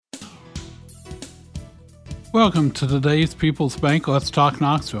Welcome to today's People's Bank Let's Talk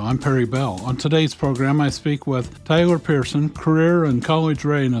Knoxville. I'm Perry Bell. On today's program, I speak with Tyler Pearson, Career and College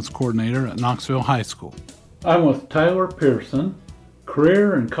Readiness Coordinator at Knoxville High School. I'm with Tyler Pearson,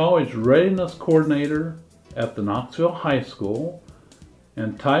 Career and College Readiness Coordinator at the Knoxville High School.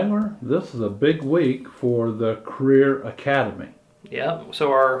 And Tyler, this is a big week for the Career Academy. Yeah,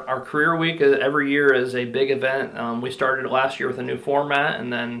 so our Career Week every year is a big event. We started last year with a new format,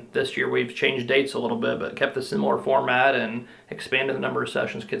 and then this year we've changed dates a little bit, but kept a similar format and expanded the number of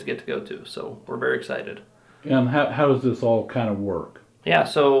sessions kids get to go to. So we're very excited. And how does this all kind of work? Yeah,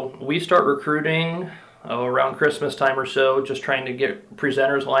 so we start recruiting around Christmas time or so, just trying to get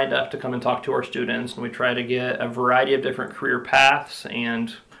presenters lined up to come and talk to our students. And we try to get a variety of different career paths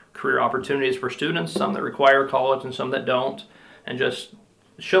and career opportunities for students, some that require college and some that don't, and just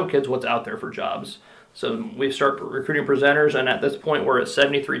show kids what's out there for jobs. So we start recruiting presenters, and at this point we're at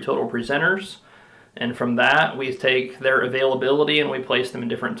 73 total presenters. And from that, we take their availability and we place them in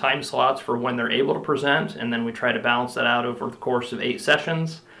different time slots for when they're able to present, and then we try to balance that out over the course of 8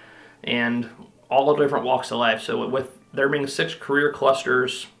 sessions and all of different walks of life. So with there being 6 career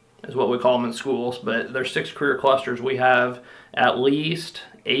clusters, is what we call them in schools, but there's 6 career clusters. We have at least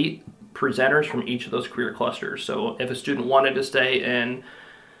 8 presenters from each of those career clusters. So if a student wanted to stay in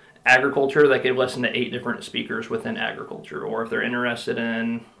agriculture, they could listen to 8 different speakers within agriculture. Or if they're interested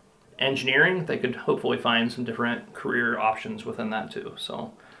in engineering, they could hopefully find some different career options within that too.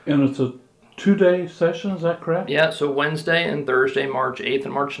 And it's a 2-day session, is that correct? Yeah, so Wednesday and Thursday, March 8th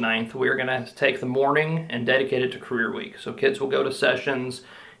and March 9th, we're going to take the morning and dedicate it to Career Week. So kids will go to sessions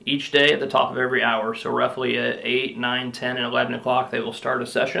each day at the top of every hour. So roughly at 8, 9, 10, and 11 o'clock, they will start a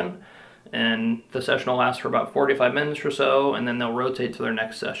session. And the session will last for about 45 minutes or so, and then they'll rotate to their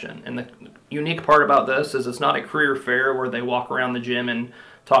next session. And the unique part about this is it's not a career fair where they walk around the gym and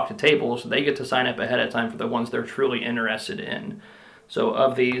talk to tables. They get to sign up ahead of time for the ones they're truly interested in. So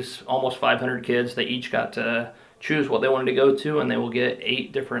of these almost 500 kids, they each got to choose what they wanted to go to, and they will get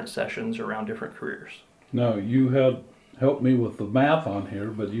 8 different sessions around different careers. Now, you had helped me with the math on here,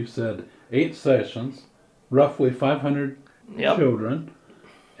 but you said 8 sessions, roughly 500 children,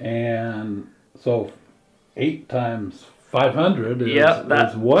 and so 8 times 500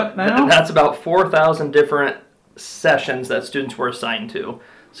 is what now? That's about 4,000 different sessions that students were assigned to.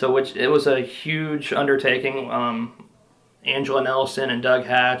 So it was a huge undertaking. Angela Nelson and Doug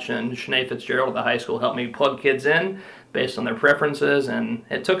Hatch and Shanae Fitzgerald at the high school helped me plug kids in based on their preferences, and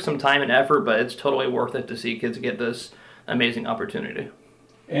it took some time and effort, but it's totally worth it to see kids get this amazing opportunity.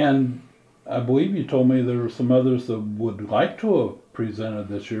 And I believe you told me there were some others that would like to have presented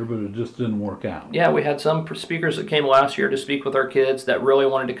this year, but it just didn't work out. Yeah, we had some speakers that came last year to speak with our kids that really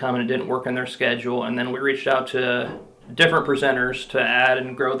wanted to come, and it didn't work in their schedule, and then we reached out to different presenters to add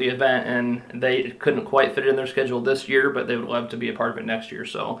and grow the event, and they couldn't quite fit it in their schedule this year, but they would love to be a part of it next year.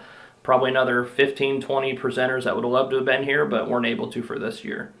 So probably another 15, 20 presenters that would have loved to have been here, but weren't able to for this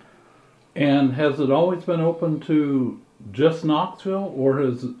year. And has it always been open to just Knoxville, or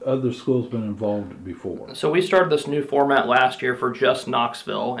has other schools been involved before? So we started this new format last year for just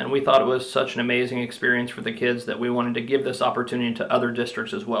Knoxville, and we thought it was such an amazing experience for the kids that we wanted to give this opportunity to other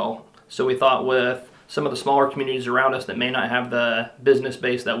districts as well. So we thought with some of the smaller communities around us that may not have the business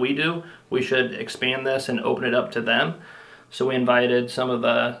base that we do, we should expand this and open it up to them. So we invited some of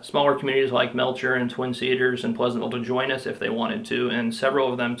the smaller communities like Melcher and Twin Cedars and Pleasantville to join us if they wanted to, and several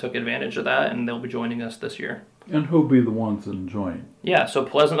of them took advantage of that, and they'll be joining us this year. And who'll be the ones that join? Yeah, so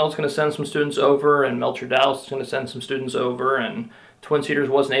Pleasantville's going to send some students over, and Melcher Dallas is going to send some students over, and Twin Cedars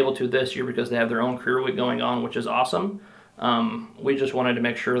wasn't able to this year because they have their own career week going on, which is awesome. We just wanted to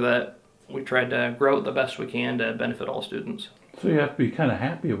make sure that we tried to grow it the best we can to benefit all students. So you have to be kind of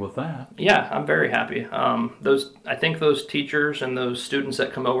happy with that. Yeah, I'm very happy. I think those teachers and those students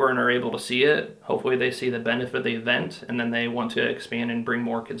that come over and are able to see it, hopefully they see the benefit of the event, and then they want to expand and bring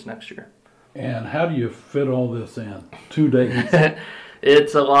more kids next year. And how do you fit all this in? 2 days?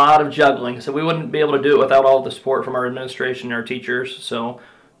 It's a lot of juggling, so we wouldn't be able to do it without all the support from our administration and our teachers. So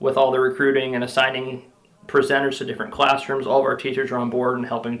with all the recruiting and assigning presenters to different classrooms, all of our teachers are on board and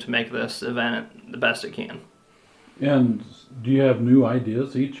helping to make this event the best it can. And do you have new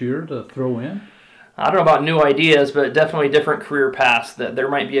ideas each year to throw in? I don't know about new ideas, but definitely different career paths. That there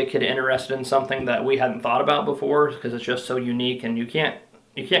might be a kid interested in something that we hadn't thought about before because it's just so unique, and you can't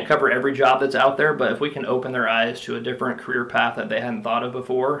cover every job that's out there, but if we can open their eyes to a different career path that they hadn't thought of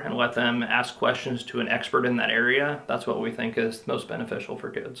before and let them ask questions to an expert in that area, that's what we think is most beneficial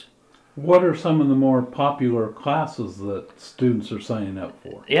for kids. What are some of the more popular classes that students are signing up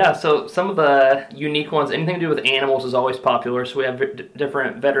for? Yeah, so some of the unique ones, anything to do with animals is always popular. So we have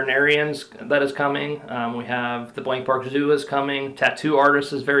different veterinarians that is coming. We have the Blank Park Zoo is coming. Tattoo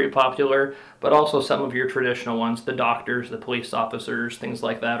artists is very popular, but also some of your traditional ones, the doctors, the police officers, things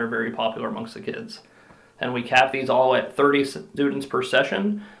like that are very popular amongst the kids. And we cap these all at 30 students per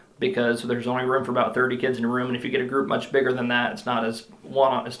session, because there's only room for about 30 kids in a room, and if you get a group much bigger than that, it's not as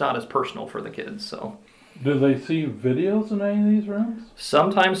personal for the kids. So, do they see videos in any of these rooms?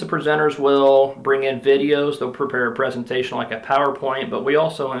 Sometimes the presenters will bring in videos. They'll prepare a presentation like a PowerPoint, but we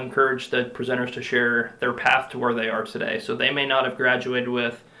also encourage the presenters to share their path to where they are today. So they may not have graduated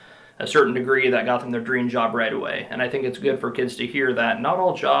with a certain degree that got them their dream job right away, and I think it's good for kids to hear that not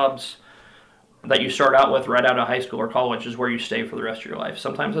all jobs that you start out with right out of high school or college is where you stay for the rest of your life.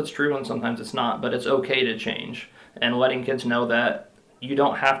 Sometimes it's true and sometimes it's not, but it's okay to change. And letting kids know that you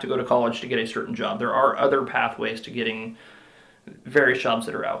don't have to go to college to get a certain job. There are other pathways to getting various jobs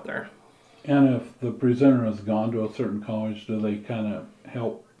that are out there. And if the presenter has gone to a certain college, do they kind of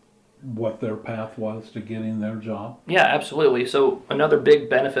help what their path was to getting their job? Yeah, absolutely. So another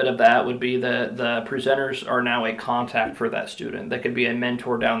big benefit of that would be that the presenters are now a contact for that student. That could be a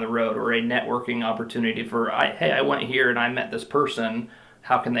mentor down the road or a networking opportunity for, hey, I went here and I met this person.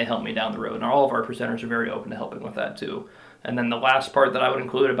 How can they help me down the road? And all of our presenters are very open to helping with that too. And then the last part that I would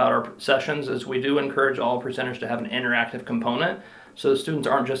include about our sessions is we do encourage all presenters to have an interactive component. So the students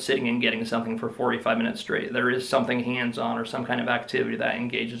aren't just sitting and getting something for 45 minutes straight. There is something hands-on or some kind of activity that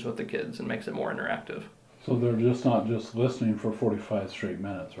engages with the kids and makes it more interactive. So they're just not just listening for 45 straight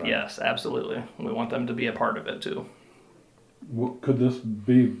minutes, right? Yes, absolutely. We want them to be a part of it too. Could this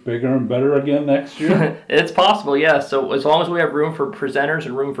be bigger and better again next year? It's possible, yes. So as long as we have room for presenters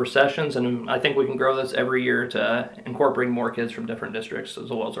and room for sessions, and I think we can grow this every year to incorporate more kids from different districts as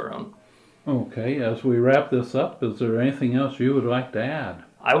well as our own. Okay, as we wrap this up, is there anything else you would like to add?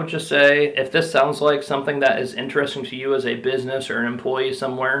 I would just say, if this sounds like something that is interesting to you as a business or an employee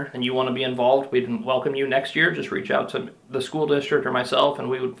somewhere and you want to be involved, we'd welcome you next year. Just reach out to the school district or myself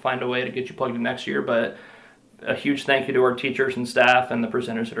and we would find a way to get you plugged in next year. But a huge thank you to our teachers and staff and the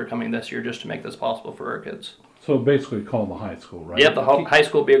presenters that are coming this year just to make this possible for our kids. So basically call the high school, right? Yep, the high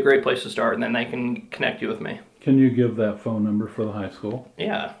school would be a great place to start, and then they can connect you with me. Can you give that phone number for the high school?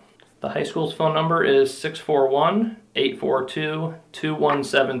 Yeah. The high school's phone number is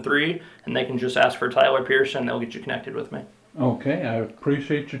 641-842-2173, and they can just ask for Tyler Pearson, and they'll get you connected with me. Okay, I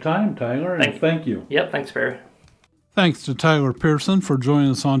appreciate your time, Tyler, and thank you. Yep, thanks, Perry. Thanks to Tyler Pearson for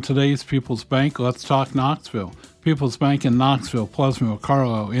joining us on today's People's Bank Let's Talk Knoxville. People's Bank in Knoxville, Pleasantville,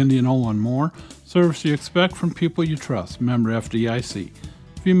 Carlisle, Indianola, and more. Service you expect from people you trust. Member FDIC.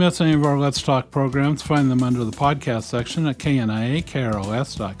 If you miss any of our Let's Talk programs, find them under the podcast section at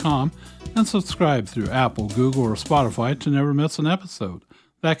kniakrls.com and subscribe through Apple, Google, or Spotify to never miss an episode.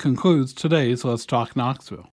 That concludes today's Let's Talk Knoxville.